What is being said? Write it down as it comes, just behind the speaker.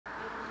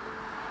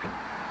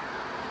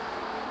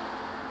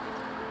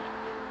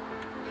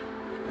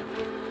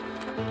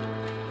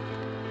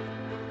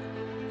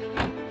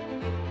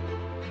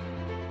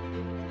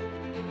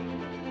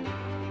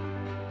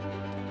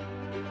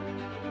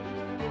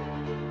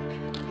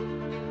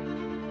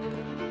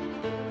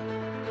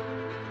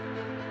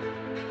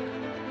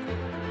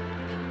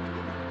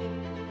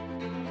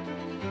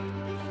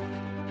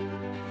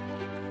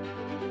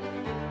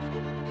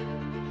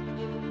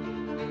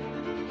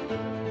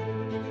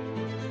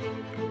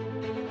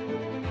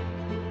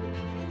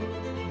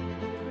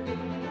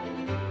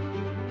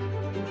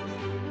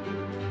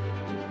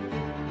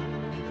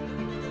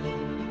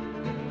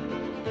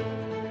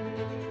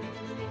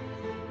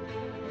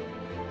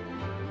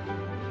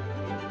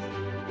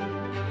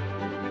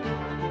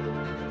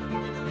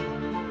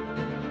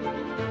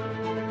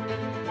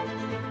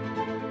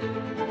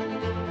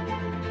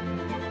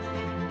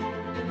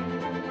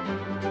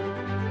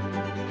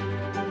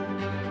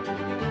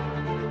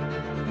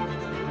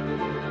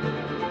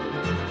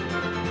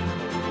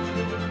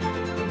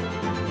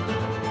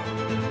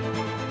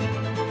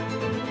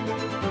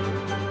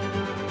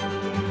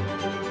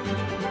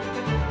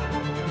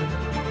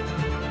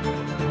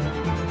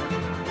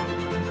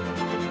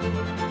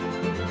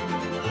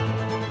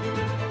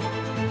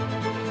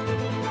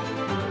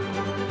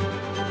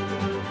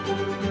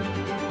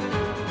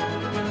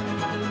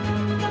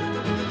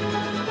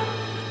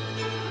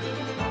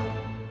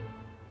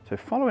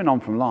Following on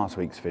from last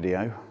week's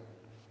video,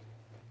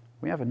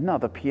 we have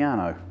another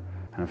piano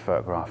and a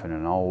photograph in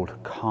an old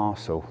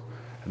castle.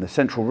 And the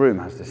central room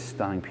has this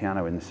stunning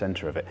piano in the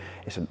centre of it.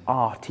 It's an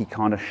arty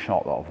kind of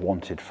shot that I've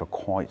wanted for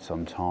quite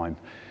some time.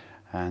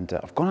 And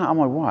I've gone out of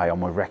my way on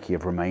my recce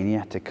of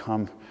Romania to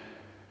come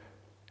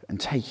and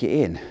take it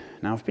in.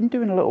 Now I've been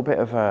doing a little bit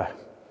of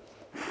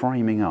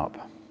framing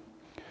up,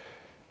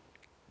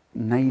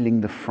 nailing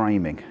the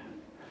framing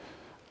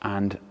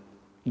and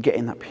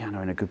getting that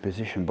piano in a good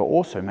position, but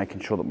also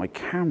making sure that my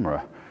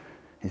camera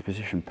is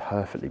positioned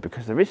perfectly,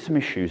 because there is some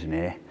issues in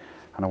here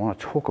and I want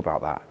to talk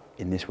about that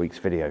in this week's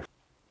video.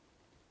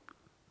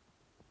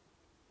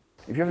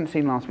 If you haven't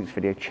seen last week's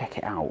video, check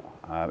it out.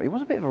 It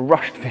was a bit of a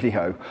rushed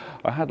video.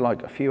 I had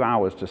like a few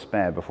hours to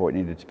spare before it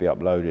needed to be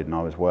uploaded, and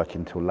I was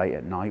working till late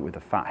at night with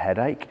a fat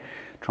headache,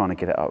 trying to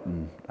get it up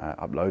and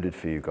uploaded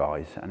for you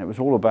guys. And it was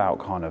all about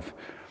kind of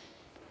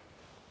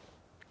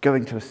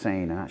going to a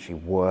scene and actually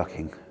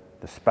working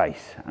the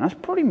space. And that's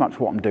pretty much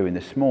what I'm doing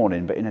this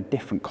morning, but in a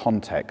different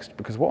context,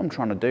 because what I'm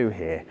trying to do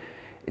here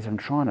is I'm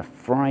trying to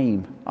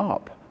frame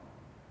up,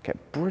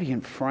 get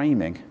brilliant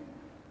framing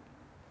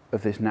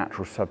of this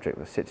natural subject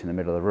that sits in the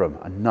middle of the room,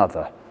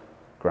 another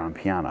grand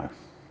piano.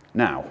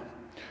 Now,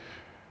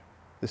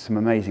 there's some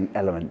amazing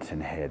elements in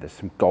here. There's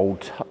some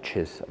gold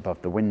touches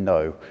above the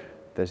window,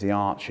 there's the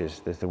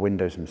arches, there's the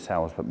windows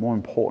themselves, but more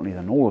importantly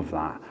than all of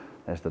that,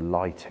 there's the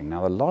lighting.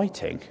 Now the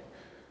lighting,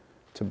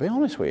 to be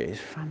honest with you, is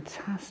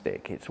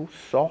fantastic. It's all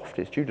soft,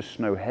 it's due to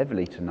snow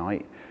heavily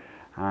tonight,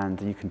 and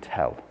you can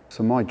tell.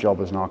 So my job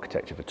as an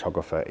architecture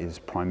photographer is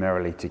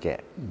primarily to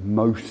get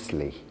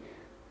mostly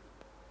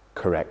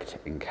correct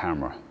in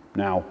camera.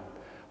 Now,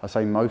 I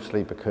say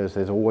mostly because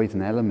there's always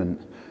an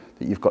element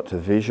that you've got to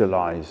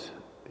visualize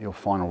your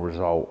final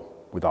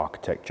result with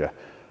architecture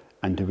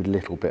and do a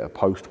little bit of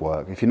post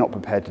work. If you're not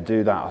prepared to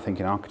do that, I think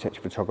in architecture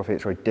photography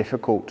it's very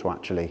difficult to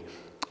actually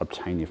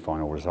obtain your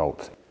final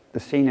results. The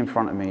scene in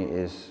front of me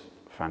is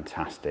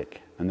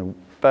fantastic, and the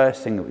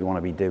first thing that we want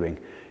to be doing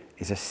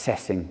is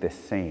assessing this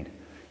scene,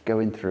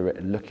 going through it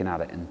and looking at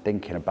it and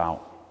thinking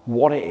about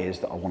what it is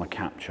that I want to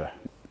capture.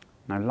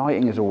 Now,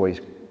 lighting is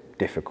always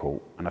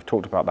difficult, and I've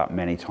talked about that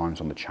many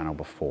times on the channel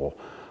before.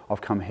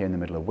 I've come here in the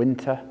middle of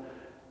winter.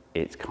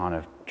 It's kind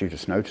of due to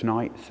snow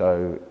tonight,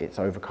 so it's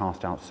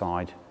overcast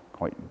outside,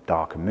 quite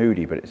dark and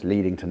moody, but it's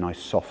leading to nice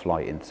soft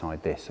light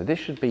inside this. So this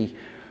should be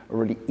a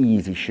really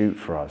easy shoot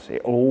for us.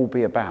 It'll all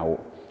be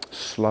about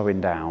slowing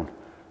down,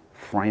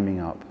 framing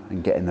up,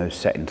 and getting those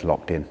settings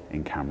locked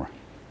in camera.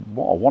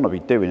 What I want to be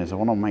doing is I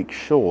want to make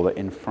sure that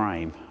in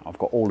frame I've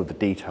got all of the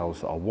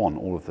details that I want,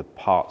 all of the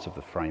parts of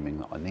the framing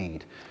that I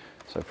need.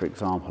 So for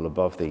example,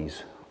 above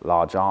these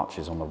large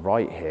arches on the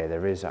right here,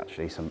 there is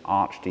actually some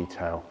arch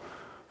detail.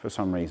 For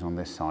some reason on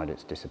this side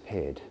it's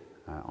disappeared.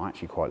 I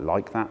actually quite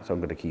like that, so I'm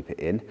going to keep it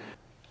in.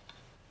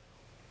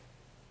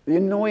 The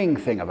annoying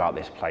thing about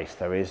this place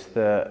though is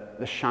the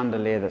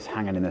chandelier that's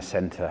hanging in the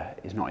centre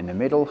is not in the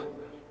middle.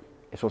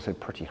 It's also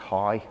pretty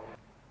high.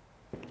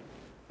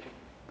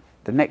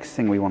 The next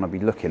thing we want to be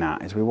looking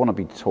at is we want to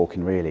be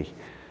talking really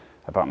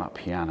about that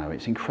piano.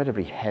 It's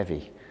incredibly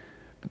heavy.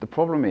 But the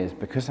problem is,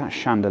 because that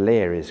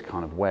chandelier is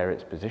kind of where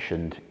it's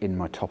positioned in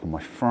my top of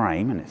my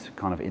frame and it's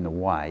kind of in the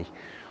way,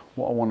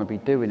 what I want to be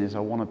doing is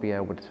I want to be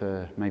able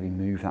to maybe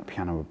move that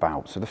piano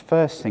about. So the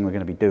first thing we're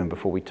going to be doing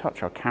before we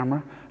touch our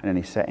camera and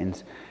any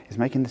settings is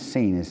making the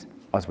scene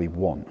as we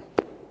want.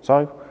 So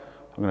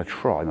I'm going to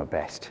try my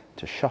best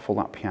to shuffle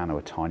that piano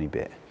a tiny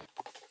bit.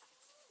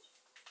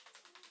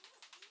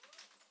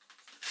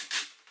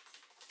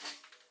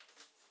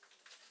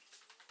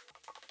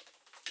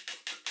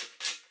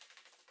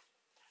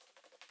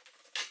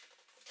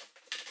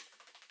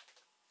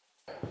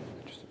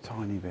 Just a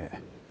tiny bit.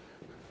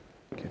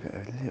 Give it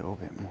a little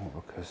bit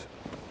more because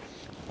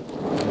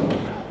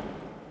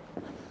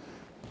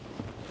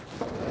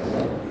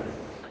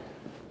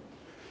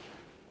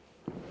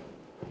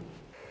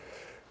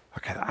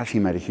okay, that actually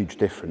made a huge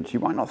difference. You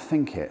might not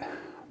think it,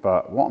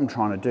 but what I'm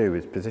trying to do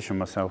is position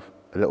myself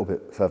a little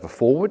bit further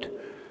forward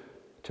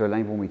to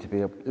enable me to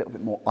be a little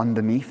bit more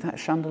underneath that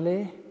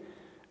chandelier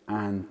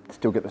and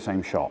still get the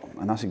same shot.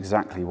 And that's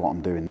exactly what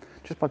I'm doing.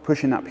 Just by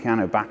pushing that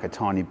piano back a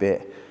tiny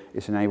bit,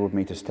 it's enabled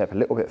me to step a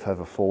little bit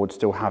further forward,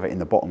 still have it in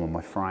the bottom of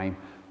my frame,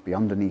 be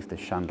underneath the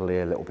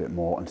chandelier a little bit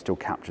more and still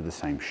capture the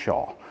same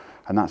shot.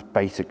 And that's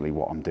basically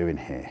what I'm doing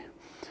here.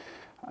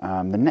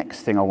 The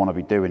next thing I want to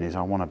be doing is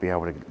I want to be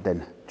able to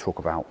then talk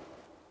about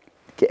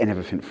getting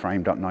everything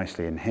framed up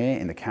nicely in here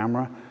in the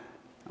camera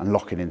and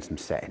locking in some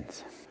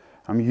settings.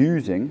 I'm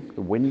using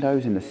the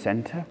windows in the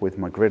center with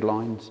my grid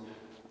lines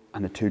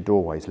and the two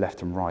doorways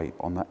left and right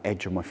on the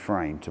edge of my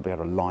frame to be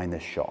able to line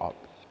this shot up.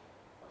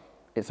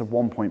 It's a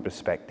one-point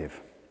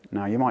perspective.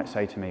 Now you might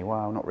say to me,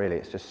 well, not really,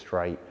 it's just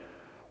straight.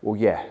 Well,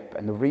 yeah,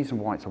 and the reason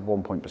why it's a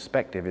one-point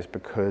perspective is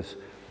because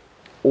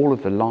all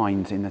of the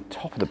lines in the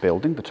top of the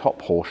building, the top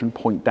portion,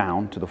 point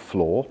down to the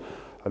floor,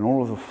 and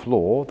all of the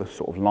floor, the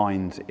sort of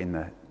lines in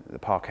the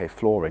parquet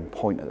flooring,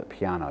 point at the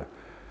piano.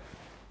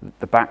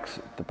 The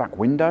back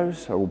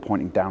windows are all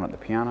pointing down at the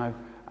piano,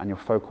 and your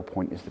focal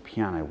point is the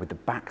piano with the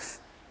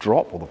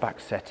backdrop or the back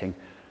setting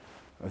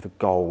of the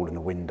gold and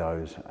the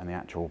windows and the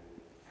actual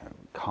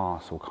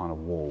castle kind of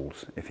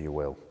walls, if you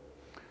will.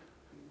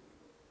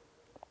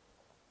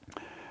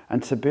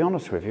 And to be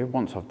honest with you,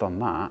 once I've done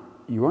that,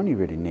 you only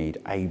really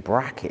need a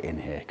bracket in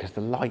here because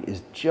the light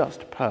is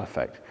just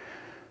perfect.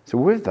 So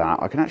with that,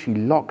 I can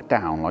actually lock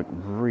down like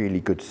really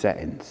good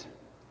settings.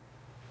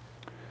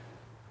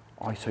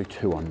 ISO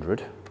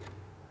 200,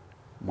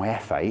 my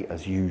f8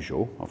 as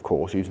usual, of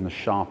course, using the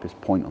sharpest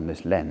point on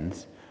this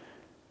lens.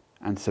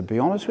 And to be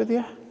honest with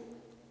you,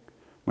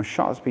 my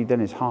shutter speed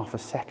then is half a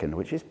second,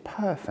 which is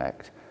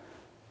perfect.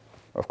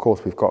 Of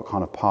course, we've got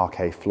kind of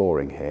parquet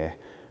flooring here,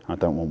 and I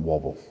don't want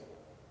wobble.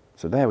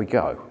 So there we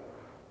go.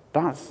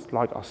 That's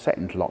like our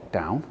settings locked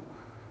down,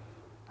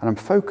 and I'm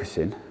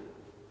focusing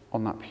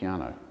on that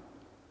piano.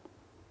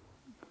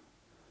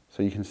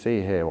 So you can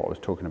see here what I was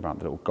talking about,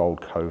 the little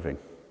gold coving.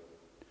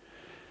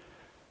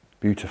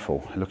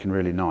 Beautiful, looking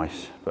really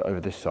nice, but over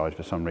this side,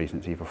 for some reason,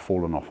 it's either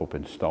fallen off or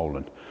been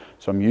stolen.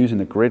 So I'm using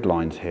the grid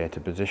lines here to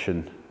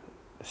position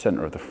the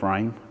center of the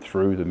frame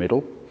through the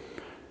middle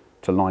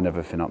to line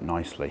everything up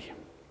nicely.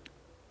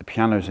 The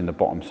piano's in the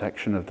bottom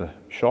section of the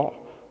shot.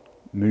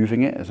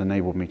 Moving it has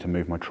enabled me to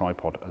move my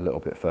tripod a little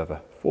bit further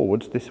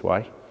forwards this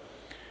way.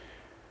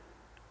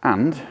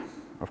 And,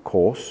 of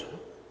course,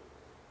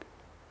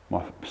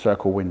 my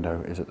circle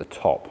window is at the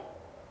top.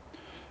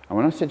 And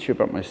when I said to you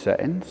about my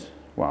settings,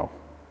 well,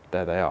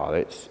 there they are.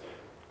 It's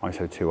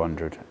ISO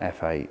 200,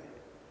 f8,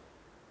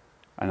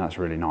 and that's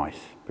really nice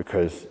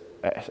because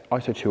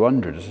ISO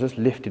 200 has just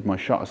lifted my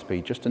shutter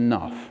speed just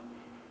enough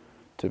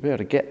to be able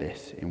to get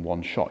this in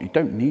one shot. You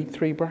don't need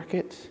 3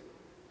 brackets,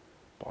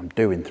 but I'm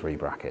doing 3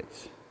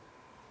 brackets.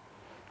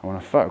 I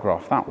want to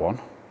photograph that one,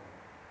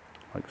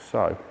 like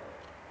so,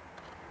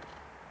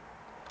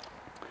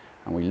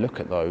 and we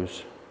look at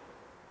those,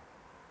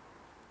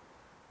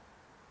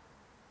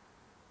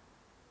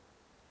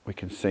 we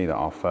can see that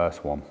our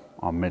first one,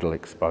 our middle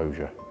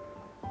exposure,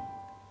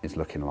 is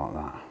looking like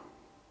that.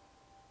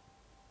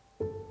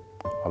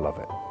 I love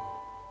it.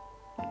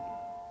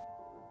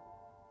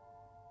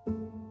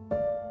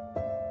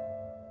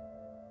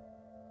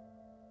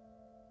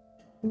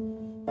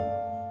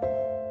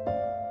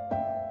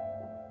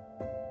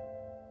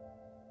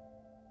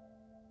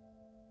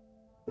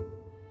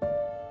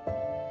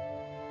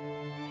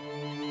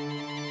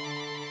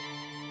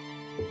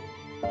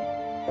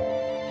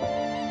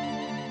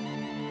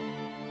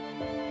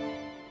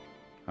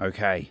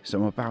 Okay, so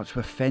I'm about to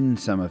offend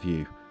some of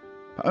you,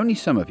 but only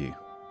some of you.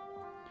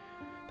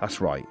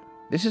 That's right,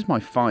 this is my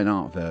fine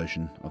art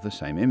version of the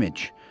same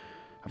image.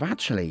 I've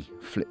actually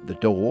flipped the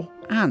door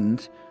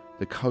and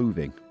the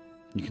coving.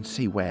 You can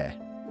see where.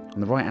 On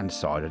the right hand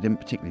side, I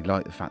didn't particularly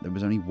like the fact there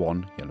was only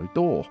one yellow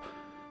door.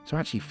 So I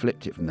actually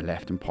flipped it from the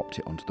left and popped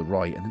it onto the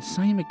right. And the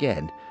same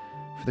again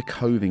for the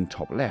coving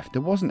top left.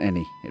 There wasn't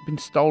any, it had been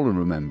stolen,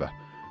 remember.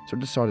 So I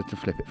decided to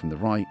flip it from the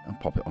right and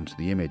pop it onto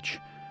the image.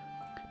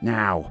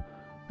 Now,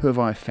 who have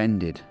I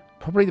offended?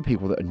 Probably the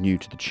people that are new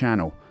to the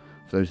channel.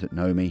 For those that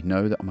know me,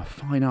 know that I'm a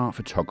fine art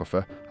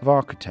photographer of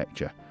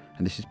architecture,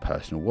 and this is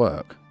personal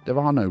work. There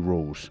are no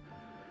rules.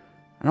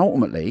 And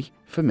ultimately,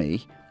 for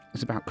me,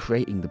 it's about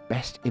creating the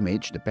best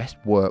image, the best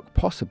work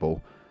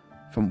possible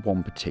from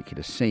one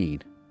particular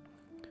scene,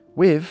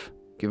 with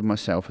giving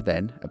myself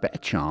then a better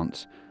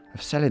chance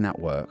of selling that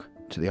work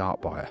to the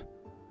art buyer.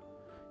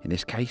 In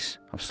this case,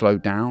 I've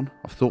slowed down,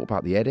 I've thought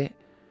about the edit,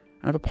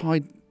 and I've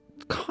applied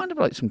kind of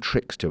like some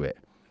tricks to it.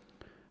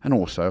 And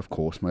also, of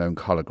course, my own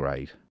colour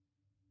grade.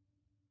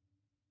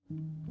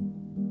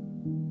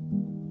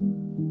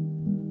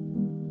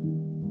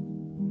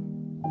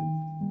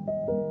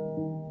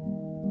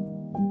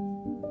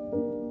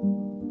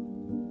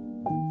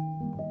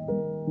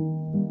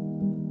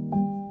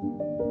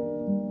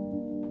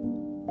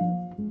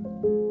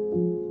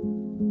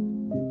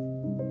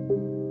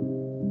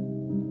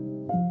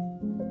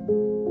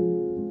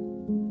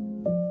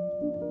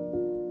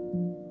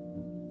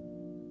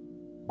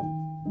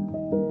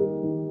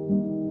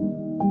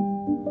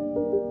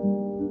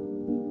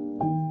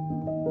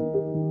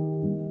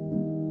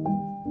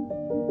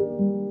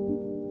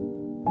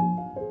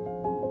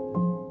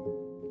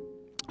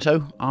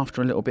 So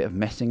after a little bit of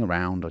messing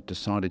around, I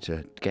decided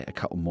to get a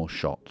couple more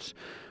shots.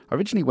 I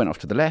originally went off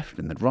to the left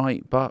and the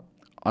right, but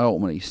I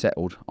ultimately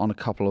settled on a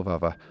couple of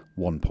other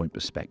one-point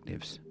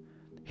perspectives.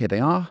 Here they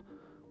are.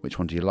 Which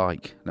one do you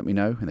like? Let me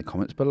know in the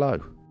comments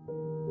below.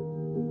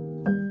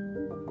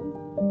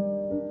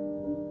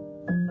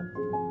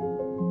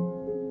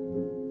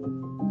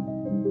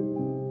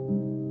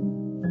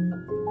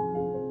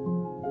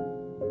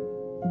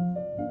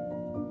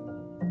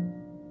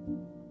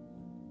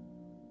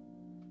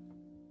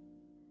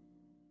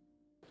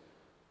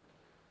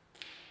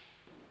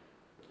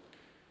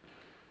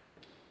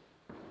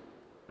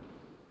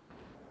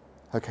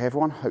 Okay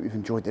everyone, hope you've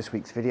enjoyed this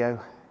week's video.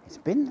 It's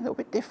been a little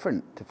bit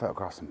different to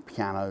photograph some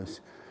pianos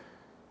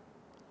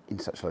in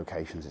such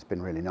locations. It's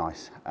been really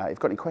nice. If you've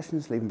got any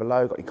questions, leave them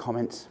below. Got any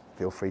comments,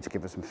 feel free to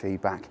give us some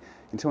feedback.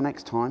 Until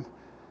next time,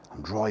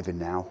 I'm driving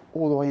now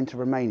all the way into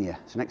Romania.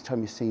 So next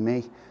time you see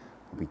me,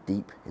 I'll be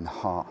deep in the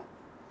heart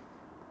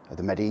of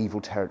the medieval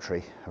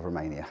territory of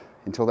Romania.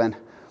 Until then,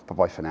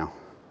 bye-bye for now.